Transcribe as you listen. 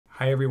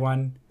Hi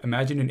everyone.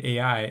 Imagine an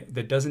AI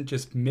that doesn't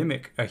just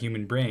mimic a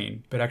human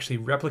brain, but actually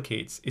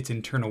replicates its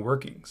internal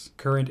workings.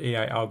 Current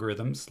AI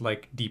algorithms,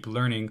 like deep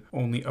learning,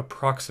 only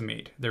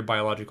approximate their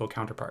biological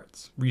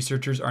counterparts.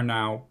 Researchers are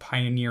now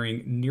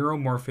pioneering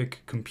neuromorphic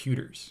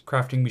computers,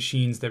 crafting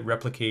machines that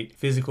replicate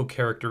physical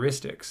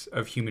characteristics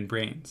of human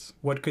brains.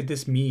 What could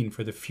this mean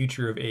for the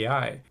future of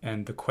AI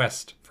and the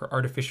quest for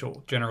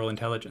artificial general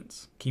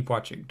intelligence? Keep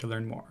watching to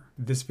learn more.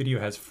 This video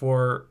has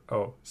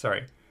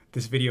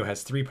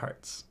three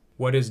parts.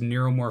 What is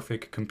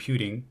neuromorphic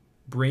computing,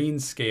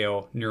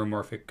 brain-scale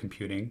neuromorphic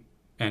computing,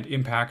 and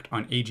impact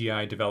on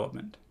AGI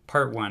development?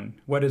 Part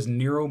 1. What is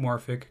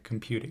neuromorphic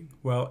computing?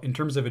 Well, in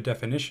terms of a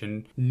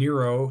definition,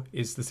 neuro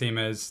is the same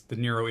as the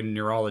neuro in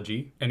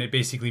neurology, and it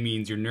basically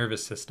means your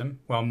nervous system,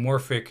 while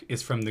morphic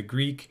is from the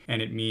Greek,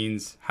 and it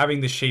means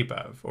having the shape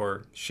of,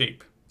 or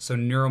shape. So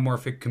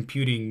neuromorphic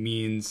computing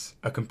means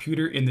a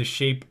computer in the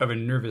shape of a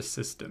nervous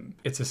system.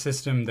 It's a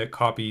system that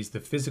copies the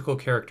physical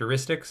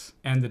characteristics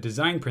and the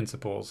design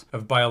principles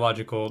of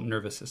biological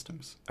nervous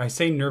systems. I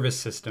say nervous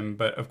system,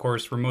 but of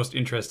course we're most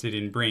interested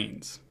in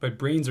brains. But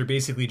brains are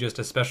basically just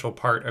a special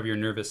part of your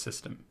nervous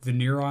system. The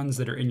neurons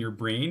that are in your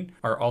brain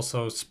are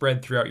also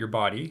spread throughout your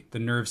body. The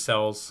nerve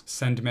cells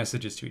send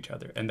messages to each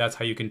other, and that's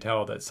how you can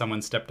tell that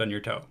someone stepped on your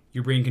toe.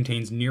 Your brain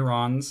contains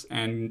neurons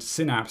and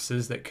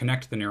synapses that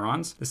connect the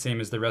neurons, the same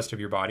as the rest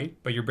of your body,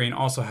 but your brain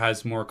also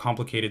has more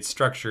complicated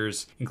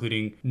structures,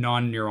 including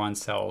non-neuron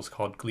cells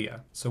called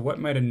glia. So what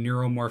might a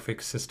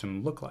neuromorphic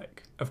system look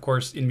like? Of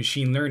course, in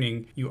machine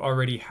learning, you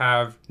already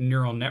have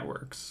neural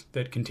networks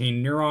that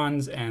contain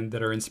neurons and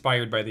that are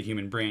inspired by the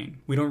human brain.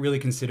 We don't really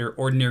consider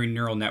ordinary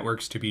neural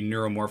networks to be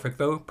neuromorphic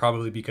though,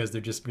 probably because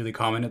they're just really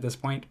common at this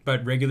point,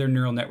 but regular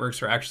neural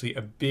networks are actually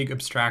a big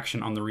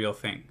abstraction on the real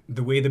thing.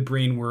 The way the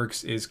brain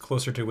works is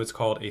closer to what's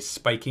called a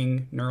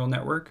spiking neural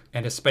network,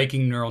 and a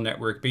spiking neural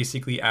network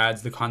basically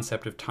adds the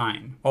concept of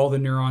time. All the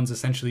neurons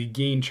essentially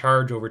gain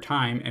charge over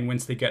time, and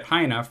once they get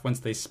high enough, once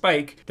they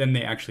spike, then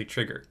they actually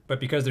trigger. But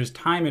because there's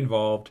time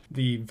involved,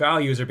 the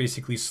values are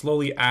basically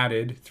slowly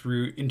added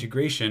through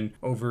integration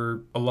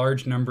over a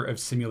large number of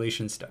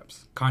simulation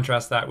steps.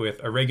 Contrast that with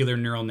a regular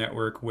neural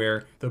network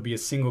where there'll be a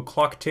single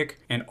clock tick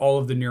and all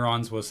of the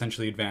neurons will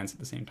essentially advance at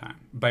the same time.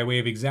 By way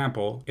of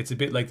example, it's a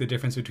bit like the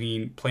difference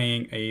between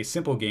playing a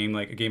simple game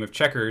like a game of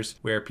checkers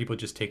where people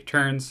just take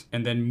turns,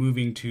 and then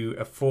moving to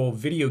a full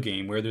video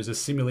game where there's a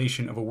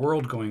simulation of a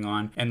world going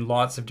on and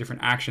lots of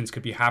different actions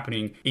could be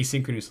happening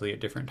asynchronously at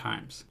different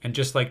times. And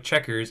just like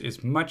checkers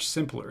is much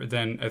simpler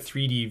than a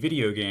 3D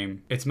video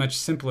game, it's much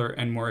simpler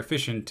and more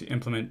efficient to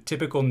implement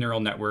typical neural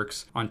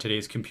networks on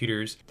today's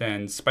computers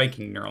than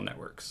spiking neural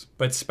networks.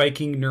 But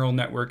spiking neural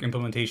network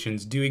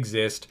implementations do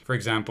exist. For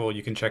example,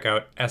 you can check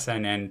out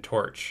SNN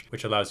Torch,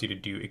 which allows you to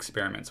do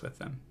experiments with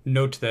them.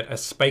 Note that a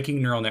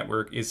spiking neural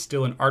network is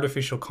still an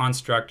artificial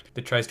construct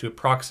that tries to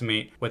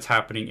approximate what's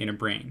happening in a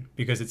brain,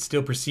 because it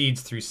still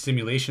proceeds through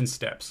simulation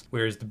steps,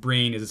 whereas the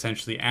brain is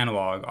essentially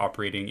analog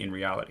operating in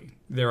reality.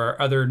 There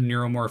are other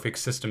neuromorphic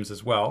systems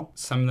as well,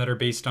 some that are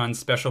based on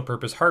special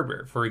purpose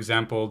hardware. For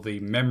example, the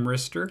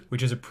memristor,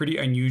 which is a pretty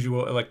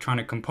unusual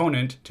electronic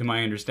component, to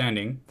my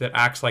understanding, that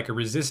acts like a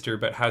resistor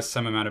but has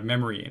some amount of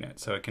memory in it,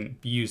 so it can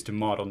be used to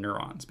model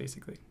neurons,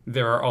 basically.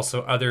 There are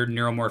also other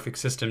neuromorphic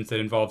systems that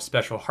involve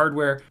special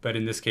hardware, but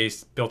in this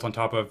case, built on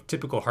top of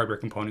typical hardware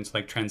components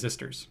like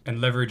transistors. And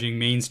leveraging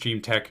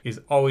mainstream tech is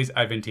always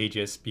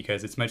advantageous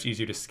because it's much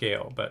easier to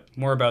scale, but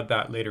more about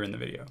that later in the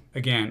video.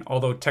 Again,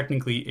 although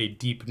technically a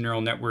deep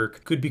neural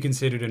network could be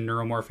considered a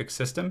neuromorphic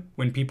system,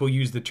 when people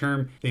use the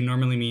term, they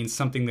normally mean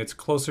something that's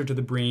closer to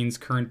the brain's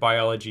current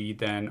biology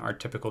than our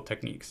typical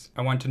techniques.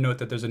 I want to note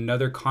that there's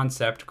another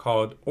concept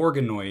called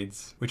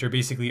organoids, which are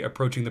basically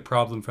approaching the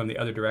problem from the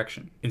other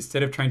direction.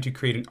 Instead of trying to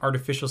create an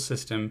artificial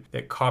system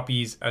that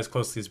copies as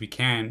closely as we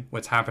can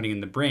what's happening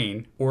in the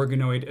brain,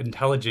 organoid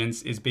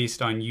intelligence is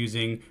based on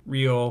using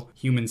real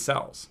human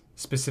cells.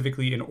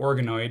 Specifically, an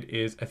organoid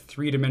is a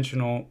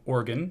three-dimensional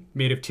organ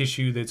made of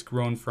tissue that's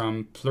grown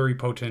from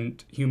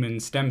pluripotent human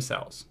stem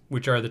cells,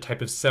 which are the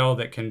type of cell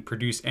that can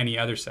produce any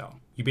other cell.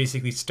 You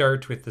basically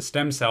start with the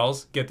stem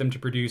cells, get them to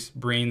produce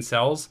brain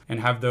cells, and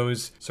have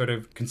those sort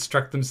of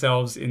construct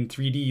themselves in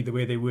 3D the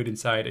way they would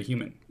inside a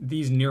human.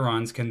 These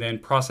neurons can then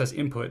process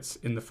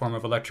inputs in the form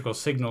of electrical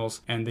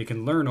signals, and they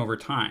can learn over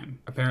time.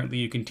 Apparently,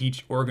 you can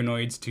teach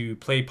organoids to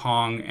play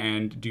Pong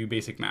and do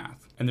basic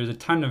math. And there's a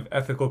ton of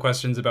ethical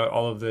questions about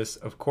all of this,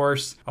 of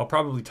course. I'll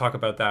probably talk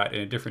about that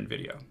in a different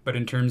video. But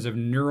in terms of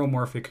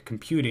neuromorphic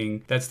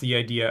computing, that's the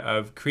idea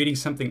of creating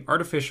something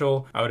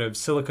artificial out of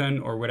silicon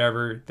or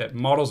whatever that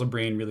models a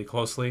brain really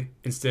closely,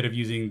 instead of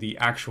using the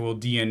actual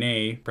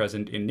DNA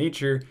present in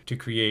nature to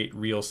create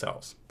real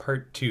cells.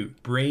 Part 2.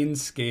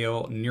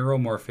 Brain-scale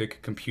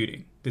neuromorphic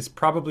computing. This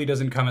probably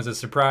doesn't come as a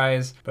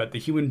surprise, but the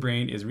human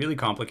brain is really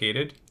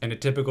complicated, and a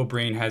typical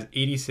brain has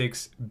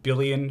 86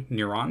 billion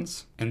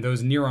neurons, and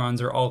those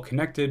neurons are all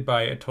connected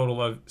by a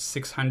total of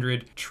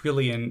 600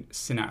 trillion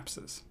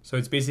synapses. So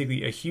it's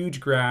basically a huge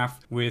graph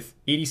with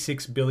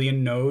 86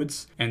 billion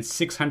nodes and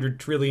 600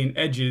 trillion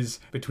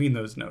edges between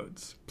those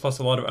nodes. plus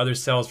a lot of other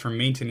cells for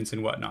maintenance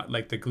and whatnot,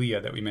 like the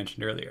glia that we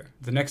mentioned earlier.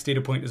 The next data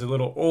point is a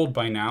little old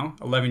by now,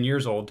 11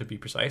 years old to be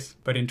precise,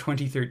 but in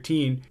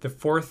 2013, the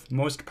fourth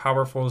most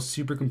powerful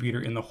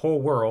supercomputer in the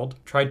whole world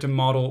tried to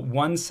model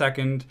 1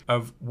 second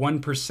of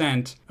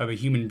 1% of a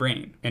human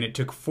brain, and it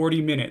took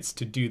 40 minutes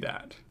to do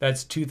that.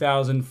 That's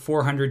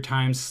 2,400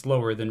 times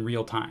slower than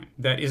real time.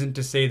 That isn't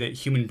to say that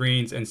human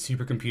brains and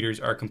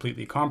supercomputers are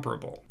completely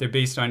comparable. They're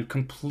based on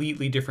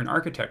completely different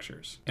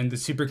architectures, and the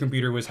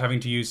supercomputer was having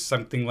to use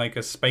something like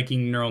a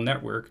spiking neural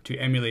network to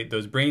emulate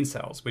those brain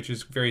cells, which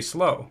is very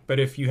slow. But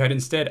if you had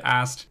instead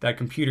asked that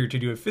computer to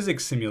do a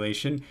physics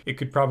simulation, it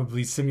could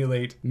probably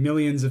simulate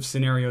millions of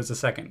scenarios a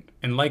second.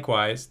 And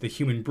likewise, the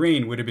human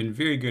brain would have been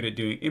very good at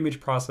doing image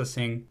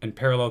processing and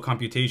parallel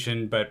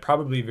computation, but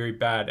probably very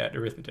bad at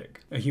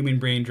arithmetic. A human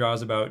brain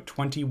draws about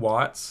 20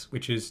 watts,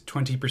 which is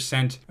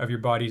 20% of your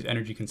body's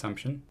energy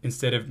consumption,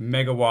 instead of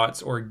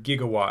megawatts or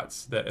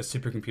gigawatts that a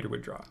supercomputer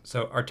would draw.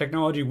 So our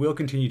technology will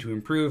continue to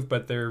improve,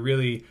 but they're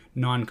really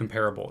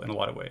non-comparable in a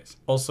lot of ways.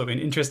 Also, an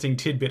interesting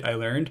tidbit I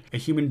learned, a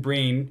human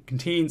brain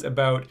contains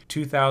about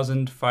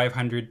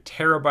 2,500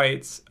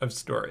 terabytes of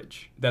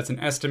storage. That's an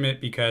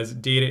estimate because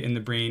data in the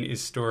brain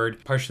is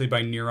stored partially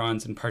by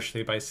neurons and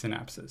partially by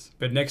synapses.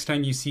 But next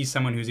time you see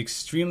someone who's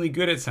extremely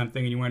good at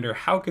something and you wonder,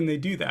 how can they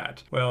do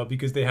that? Well,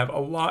 because they have a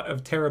lot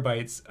of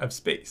terabytes of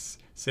space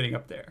sitting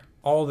up there.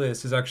 All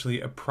this is actually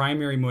a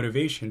primary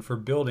motivation for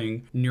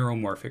building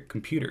neuromorphic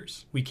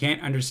computers. We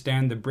can't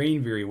understand the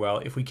brain very well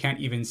if we can't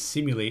even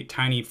simulate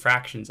tiny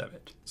fractions of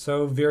it.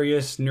 So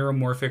various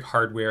neuromorphic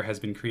hardware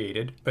has been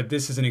created, but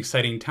this is an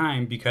exciting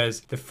time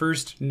because the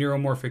first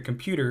neuromorphic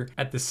computer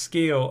at the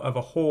scale of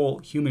a whole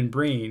human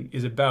brain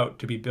is about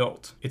to be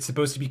built. It's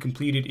supposed to be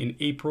completed in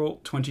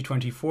April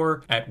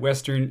 2024 at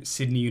Western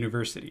Sydney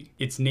University.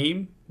 Its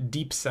name,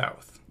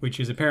 DeepSouth, which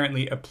is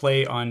apparently a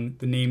play on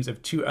the names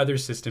of two other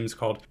systems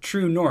called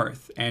True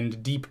North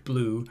and Deep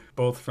Blue,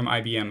 both from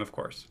IBM, of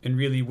course. And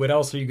really, what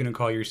else are you going to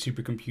call your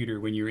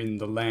supercomputer when you're in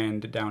the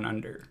land down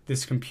under?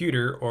 This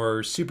computer,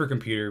 or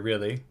supercomputer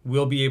really,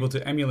 will be able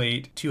to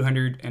emulate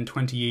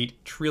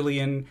 228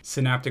 trillion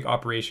synaptic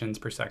operations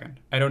per second.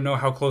 I don't know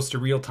how close to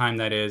real time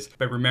that is,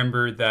 but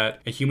remember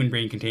that a human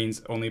brain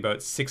contains only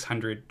about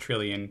 600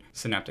 trillion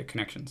synaptic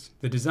connections.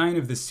 The design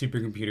of this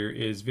supercomputer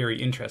is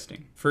very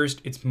interesting.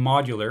 First, it's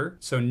modular,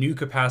 so new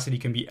capacity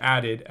can be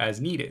added as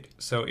needed.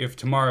 So if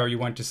tomorrow you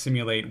want to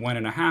simulate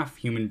 1.5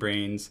 human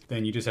brains,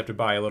 then you just have to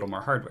buy a little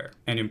more hardware.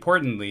 And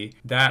importantly,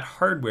 that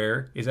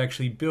hardware is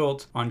actually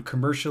built on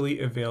commercially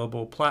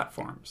available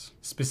platforms.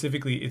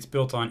 Specifically, it's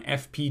built on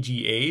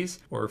FPGAs,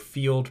 or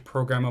field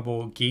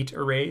programmable gate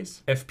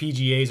arrays.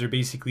 FPGAs are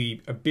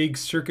basically a big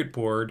circuit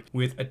board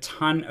with a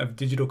ton of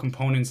digital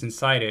components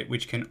inside it,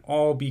 which can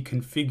all be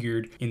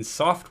configured in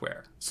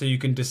software. So you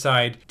can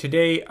decide,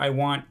 today I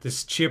want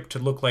this chip to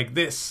look like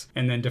this,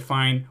 and then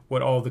define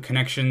what all the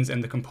connections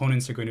and the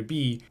components are going to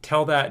be,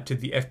 tell that to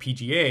the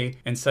FPGA,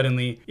 and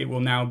suddenly it will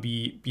now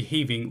be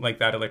behaving like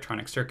that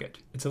electronic circuit.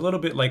 It's a little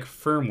bit like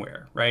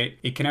firmware, right?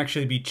 It can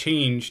actually be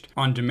changed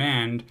on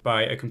demand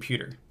by a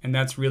computer. And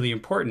that's really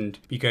important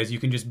because you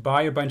can just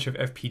buy a bunch of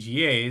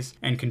FPGAs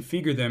and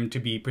configure them to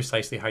be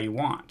precisely how you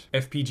want.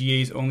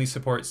 FPGAs only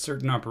support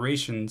certain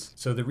operations,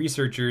 so the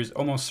researchers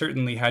almost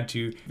certainly had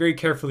to very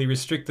carefully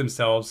restrict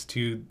themselves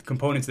to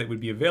components that would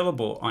be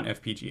available on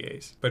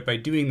FPGAs. But by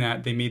doing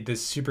that, they made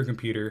this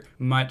supercomputer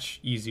much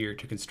easier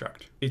to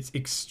construct. It's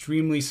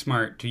extremely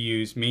smart to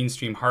use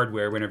mainstream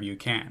hardware whenever you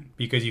can,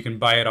 because you can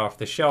buy it off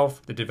the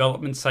shelf, the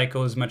development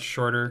cycle is much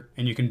shorter,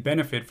 and you can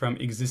benefit from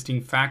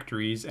existing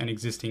factories and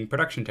existing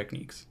production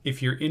techniques.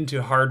 If you're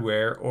into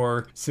hardware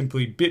or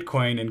simply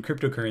Bitcoin and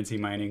cryptocurrency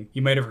mining,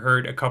 you might have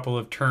heard a couple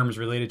of terms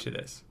related to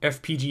this.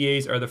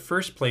 FPGAs are the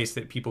first place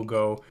that people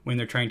go when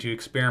they're trying to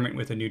experiment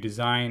with a new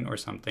design or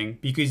something,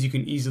 because you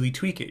can easily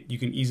tweak it. You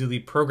can easily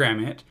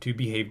program it to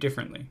behave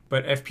differently.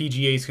 But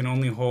FPGAs can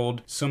only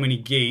hold so many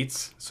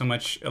gates, so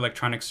much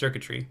electronic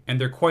circuitry,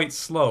 and they're quite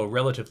slow,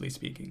 relatively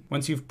speaking.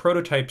 Once you've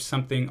prototyped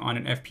something on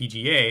an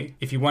FPGA,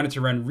 if you want it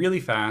to run really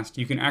fast,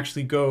 you can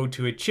actually go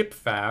to a chip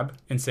fab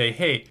and say,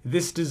 hey,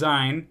 this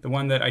design, the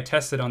one that I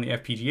tested on the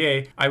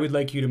FPGA, I would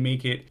like you to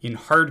make it in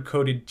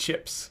hard-coded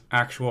chips,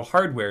 actual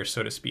hardware,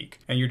 so to speak.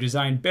 And your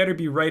design better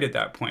be right at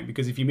that point,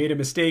 because if you made a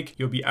mistake,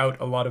 you'll be out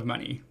a lot of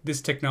money.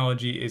 This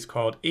technology is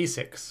called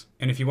ASICs.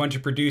 And if you want to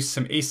produce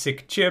some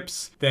ASIC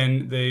chips,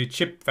 then the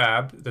chip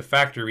fab, the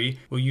factory,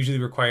 will usually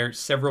require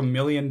several $1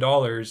 million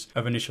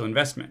of initial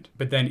investment.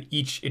 But then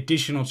each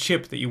additional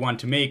chip that you want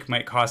to make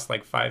might cost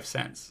like 5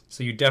 cents.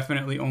 So you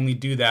definitely only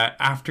do that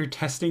after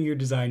testing your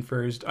design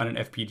first on an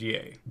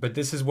FPGA. But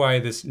this is why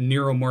this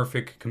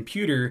neuromorphic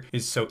computer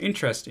is so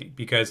interesting,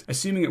 because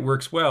assuming it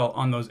works well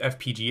on those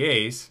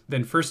FPGAs,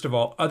 then first of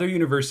all, other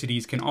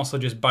universities can also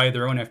just buy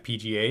their own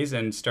FPGAs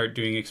and start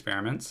doing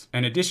experiments.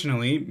 And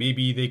additionally,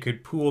 maybe they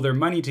could pool their their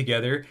money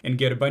together and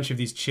get a bunch of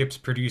these chips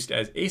produced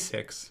as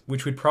ASICs,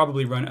 which would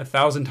probably run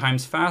 1,000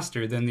 times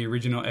faster than the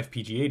original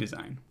FPGA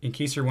design. In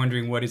case you're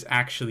wondering what is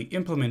actually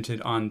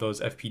implemented on those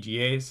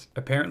FPGAs,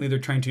 apparently they're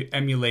trying to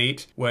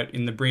emulate what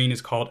in the brain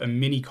is called a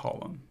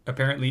mini-column.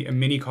 Apparently, a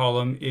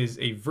mini-column is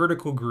a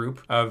vertical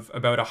group of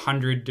about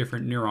 100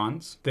 different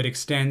neurons that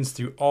extends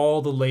through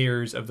all the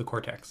layers of the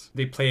cortex.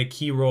 They play a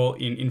key role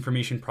in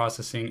information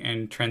processing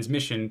and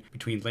transmission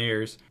between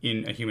layers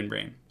in a human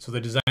brain. So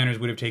the designers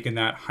would have taken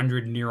that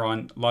 100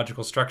 neuron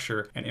logical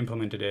structure and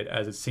implemented it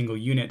as a single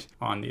unit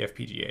on the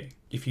FPGA.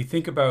 If you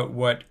think about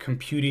what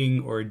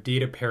computing or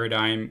data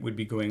paradigm would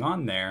be going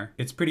on there,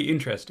 it's pretty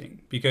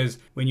interesting because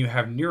when you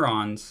have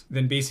neurons,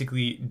 then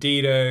basically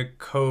data,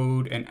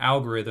 code, and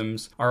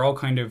algorithms are all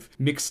kind of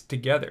mixed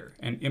together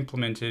and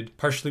implemented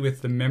partially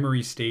with the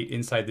memory state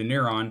inside the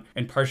neuron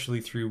and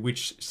partially through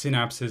which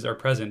synapses are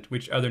present,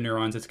 which other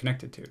neurons it's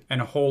connected to,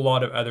 and a whole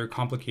lot of other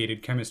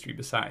complicated chemistry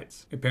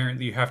besides.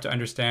 Apparently, you have to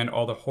understand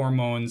all the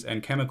hormones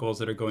and chemicals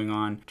that are going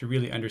on to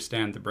really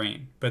understand the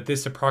brain. But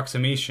this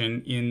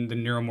approximation in the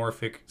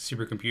neuromorphic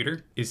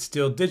supercomputer is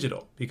still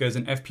digital because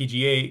an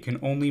FPGA can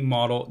only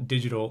model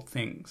digital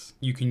things.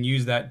 You can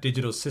use that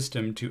digital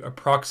system to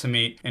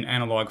approximate an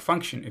analog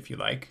function if you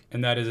like,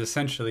 and that is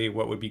essentially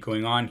what would be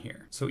going on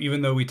here. So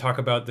even though we talk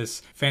about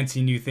this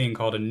fancy new thing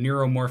called a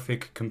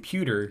neuromorphic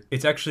computer,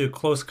 it's actually a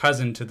close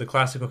cousin to the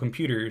classical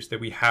computers that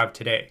we have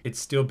today. It's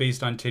still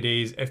based on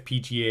today's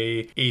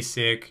FPGA,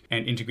 ASIC,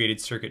 and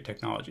integrated circuit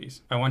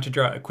technologies. I want to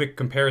draw a quick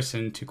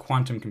comparison to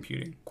quantum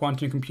computing.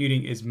 Quantum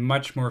computing is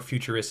much more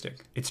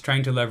futuristic. It's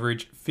trying to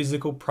leverage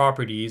physical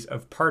properties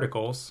of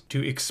particles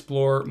to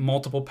explore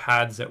multiple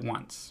paths at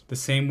once, the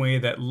same way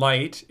that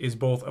light is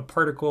both a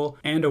particle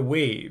and a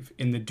wave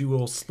in the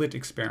dual slit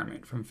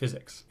experiment from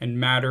physics. And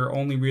matter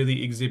only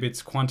really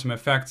exhibits quantum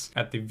effects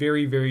at the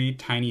very, very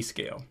tiny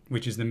scale,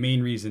 which is the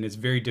main reason it's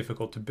very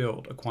difficult to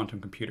build a quantum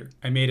computer.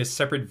 I made a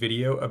separate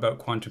video about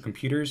quantum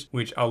computers,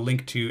 which I'll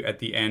link to at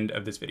the end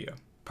of this video.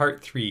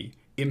 Part 3.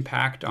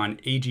 Impact on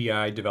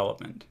AGI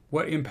development.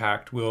 What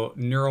impact will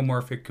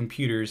neuromorphic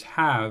computers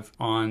have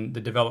on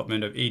the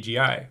development of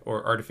AGI,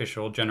 or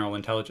artificial general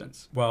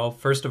intelligence? Well,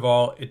 first of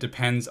all, it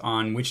depends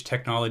on which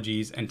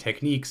technologies and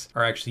techniques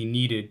are actually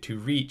needed to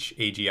reach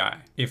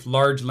AGI. If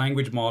large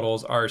language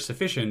models are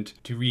sufficient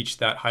to reach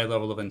that high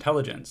level of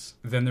intelligence,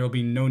 then there will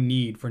be no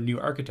need for new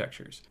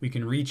architectures. We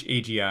can reach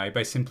AGI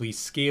by simply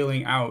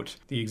scaling out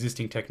the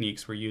existing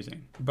techniques we're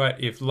using.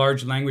 But if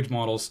large language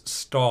models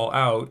stall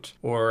out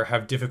or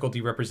have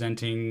difficulty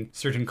representing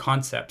certain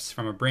concepts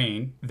from a brain,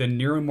 then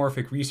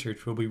neuromorphic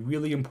research will be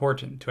really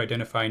important to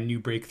identify new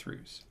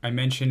breakthroughs. I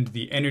mentioned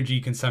the energy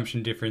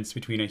consumption difference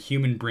between a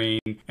human brain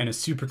and a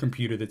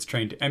supercomputer that's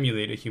trying to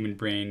emulate a human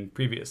brain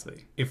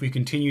previously. If we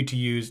continue to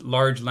use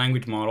large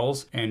language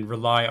models and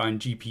rely on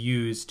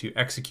GPUs to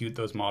execute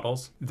those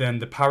models, then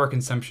the power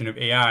consumption of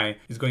AI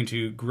is going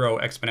to grow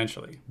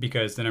exponentially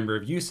because the number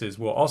of uses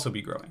will also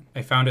be growing.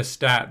 I found a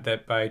stat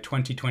that by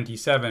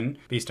 2027,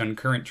 based on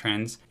current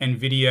trends,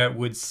 NVIDIA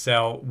would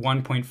sell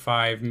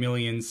 1.5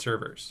 million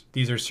servers.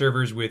 These are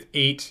servers with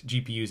 8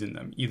 GPUs in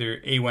them, either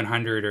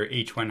A100 or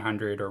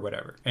H100 or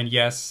whatever. And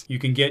yes, you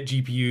can get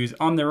GPUs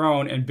on their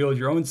own and build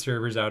your own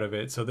servers out of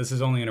it, so this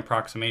is only an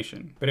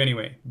approximation. But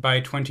anyway, by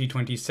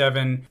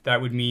 2027,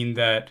 that would mean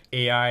that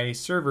AI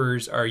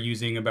servers are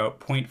using about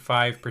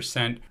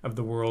 0.5% of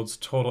the world's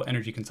total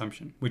energy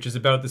consumption, which is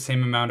about the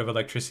same amount of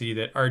electricity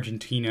that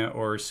Argentina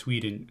or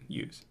Sweden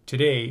use.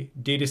 Today,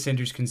 data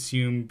centers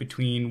consume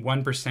between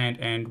 1%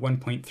 and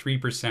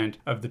 1.3%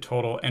 of the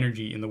total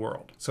energy in the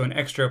world. So an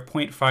extra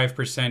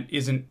 0.5%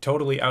 isn't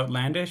totally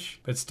outlandish,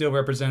 but still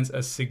represents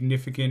a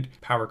significant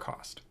power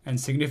cost and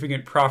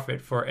significant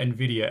profit for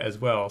NVIDIA as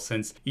well,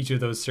 since each of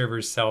those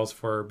servers sells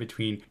for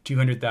between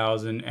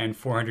 $200,000 and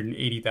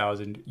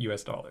 $480,000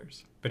 US.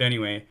 But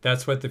anyway,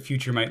 that's what the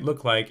future might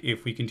look like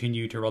if we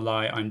continue to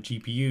rely on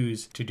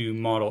GPUs to do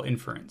model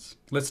inference.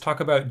 Let's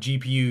talk about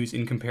GPUs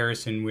in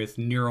comparison with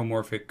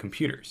neuromorphic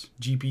computers.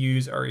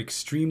 GPUs are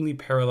extremely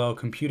parallel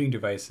computing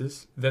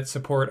devices that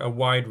support a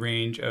wide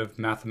range of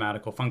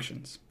mathematical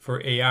functions.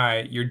 For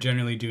AI, you're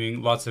generally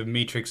doing lots of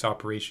matrix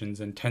operations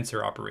and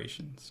tensor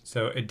operations,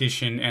 so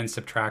addition and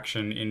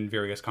subtraction in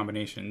various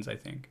combinations, I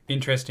think.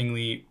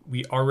 Interestingly,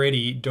 we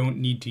already don't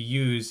need to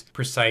use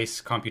precise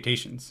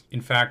computations.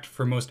 In fact,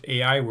 for most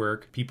AI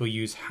work, people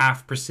use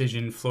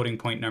half-precision floating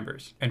point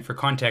numbers. And for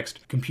context,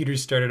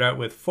 computers started out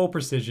with full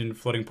precision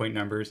floating point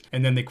numbers,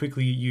 and then they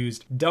quickly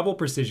used double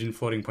precision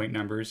floating point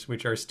numbers,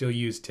 which are still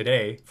used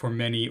today for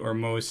many or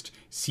most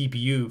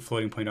CPU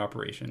floating point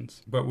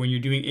operations. But when you're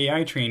doing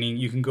AI training,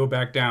 you can go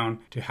back down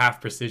to half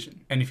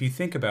precision. And if you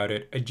think about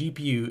it, a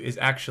GPU is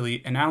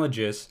actually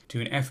analogous to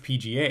an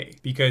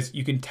FPGA because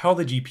you can tell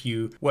the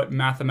GPU what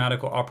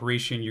mathematical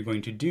operation you're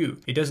going to do.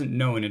 It doesn't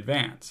know in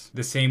advance,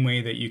 the same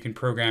way that you can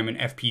program an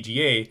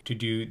FPGA to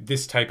do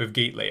this type of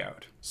gate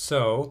layout.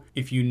 So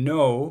if you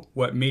know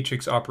what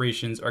matrix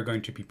operations are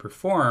going to be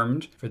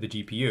performed for the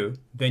GPU,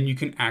 then you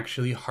can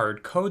actually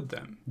hard code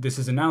them. This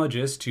is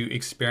analogous to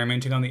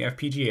experimenting on the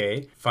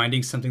FPGA,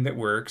 finding something that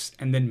works,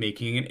 and then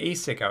making an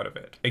ASIC out of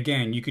it.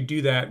 Again, you could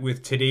do that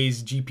with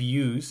today's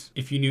GPUs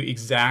if you knew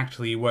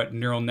exactly what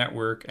neural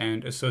network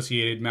and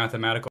associated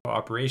mathematical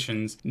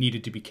operations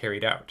needed to be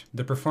carried out.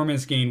 The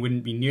performance gain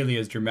wouldn't be nearly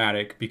as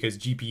dramatic because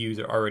GPUs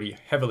are already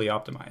heavily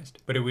optimized,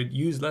 but it would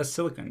use less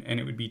silicon and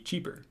it would be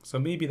cheaper. So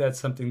maybe that's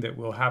something that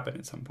will happen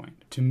at some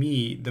point. To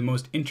me, the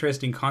most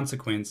interesting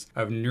consequence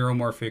of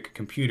neuromorphic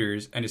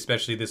computers, and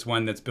especially this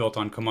one that's built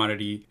on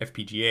commodity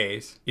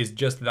FPGAs, is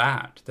just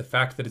that, the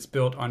fact that it's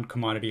built on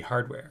commodity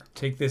hardware.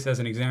 Take this as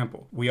an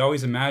example. We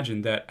always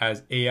imagine that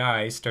as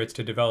AI starts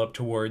to develop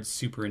towards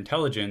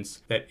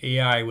superintelligence, that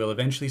AI will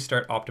eventually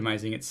start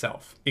optimizing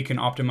itself. It can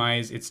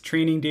optimize its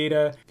training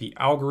data, the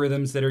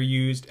algorithms that are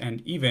used,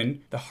 and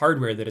even the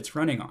hardware that it's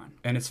running on.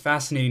 And it's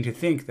fascinating to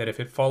think that if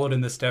it followed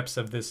in the steps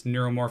of this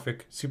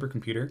neuromorphic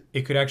supercomputer,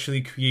 it could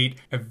actually create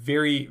a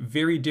very,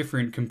 very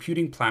different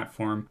computing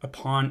platform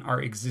upon our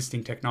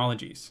existing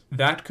technologies.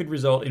 That could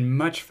result in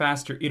much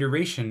faster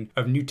iteration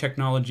of new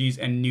technologies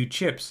and new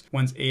chips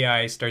once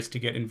AI starts to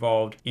get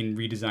involved in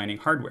redesigning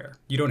hardware.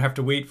 You don't have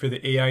to wait for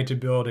the AI to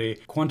build a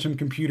quantum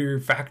computer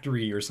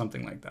factory or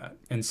something like that.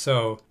 And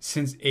so,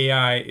 since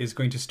AI is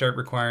going to start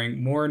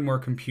requiring more and more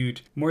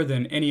compute, more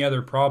than any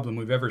other problem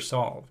we've ever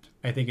solved,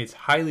 I think it's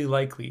highly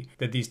likely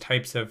that these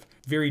types of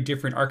very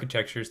different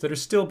architectures that are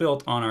still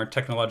built on our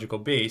technological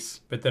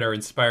base, but that are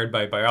inspired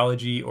by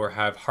biology or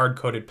have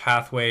hard-coded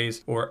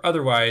pathways or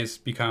otherwise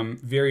become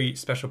very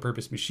special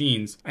purpose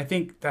machines, I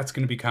think that's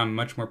going to become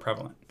much more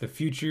prevalent. The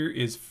future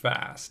is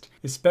fast,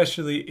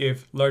 especially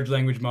if large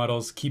language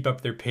models keep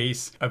up their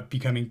pace of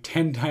becoming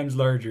 10 times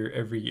larger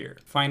every year.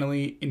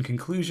 Finally, in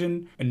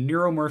conclusion, a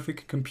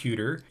neuromorphic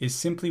computer is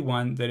simply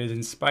one that is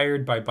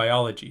inspired by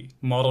biology,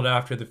 modeled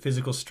after the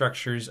physical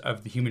structures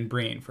of the human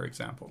brain, for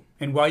example.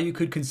 And while you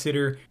could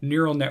consider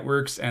neural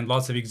networks and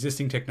lots of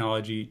existing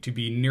technology to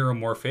be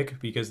neuromorphic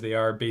because they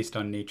are based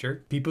on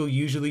nature, people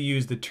usually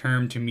use the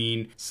term to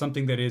mean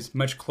something that is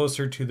much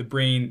closer to the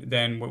brain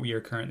than what we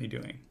are currently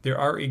doing. There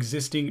are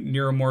existing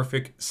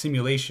neuromorphic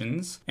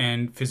simulations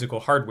and physical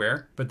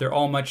hardware, but they're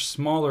all much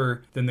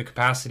smaller than the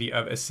capacity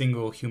of a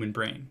single human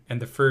brain.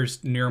 And the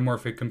first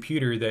neuromorphic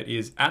computer that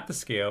is at the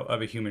scale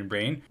of a human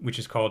brain, which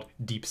is called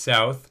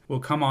DeepSouth, will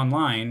come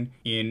online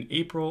in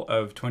April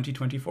of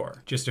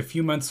 2024, just a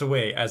few months away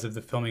as of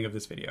the filming of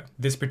this video.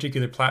 This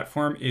particular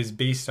platform is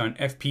based on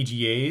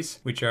FPGAs,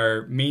 which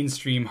are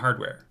mainstream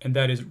hardware. And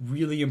that is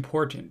really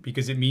important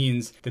because it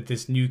means that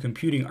this new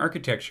computing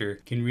architecture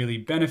can really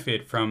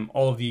benefit from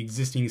all of the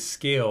existing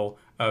scale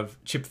of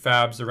chip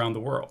fabs around the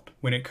world.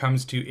 When it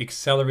comes to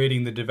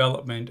accelerating the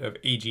development of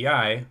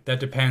AGI, that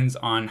depends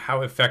on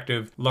how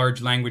effective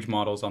large language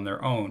models on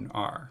their own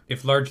are.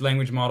 If large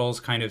language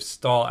models kind of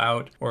stall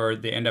out or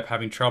they end up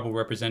having trouble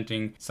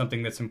representing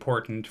something that's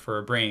important for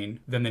a brain,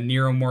 then the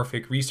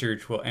neuromorphic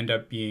research will end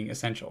up being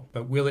essential.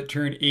 But will it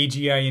turn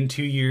AGI in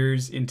 2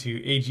 years into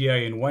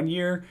AGI in 1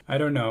 year? I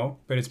don't know,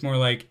 but it's more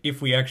like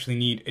if we actually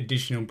need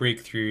additional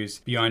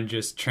breakthroughs beyond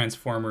just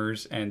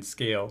transformers and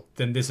scale,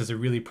 then this is a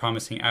really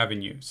promising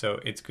avenue. So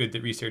it's good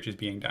that research is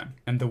being done.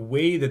 And the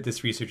way that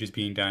this research is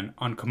being done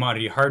on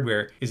commodity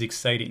hardware is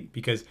exciting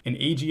because an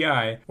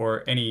AGI,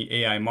 or any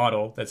AI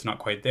model that's not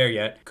quite there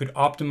yet, could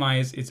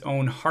optimize its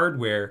own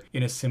hardware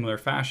in a similar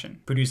fashion,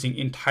 producing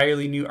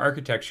entirely new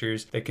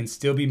architectures that can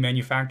still be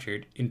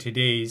manufactured in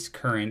today's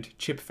current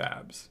chip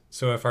fabs.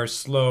 So if our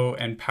slow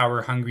and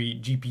power-hungry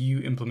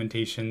GPU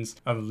implementations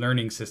of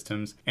learning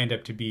systems end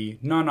up to be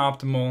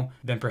non-optimal,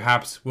 then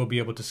perhaps we'll be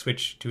able to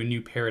switch to a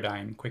new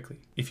paradigm quickly.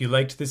 If you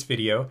liked this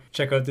video,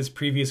 check out this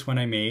previous one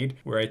I made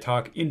where I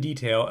talk in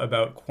detail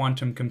about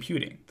quantum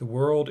computing. The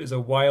world is a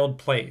wild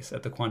place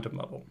at the quantum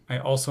level. I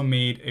also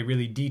made a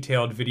really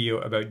detailed video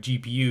about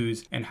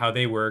GPUs and how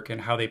they work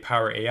and how they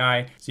power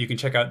AI, so you can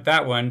check out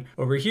that one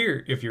over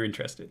here if you're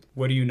interested.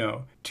 What do you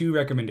know? 2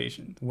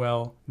 recommendations.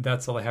 Well,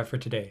 that's all I have for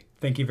today.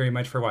 Thank you very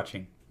much for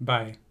watching.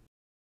 Bye.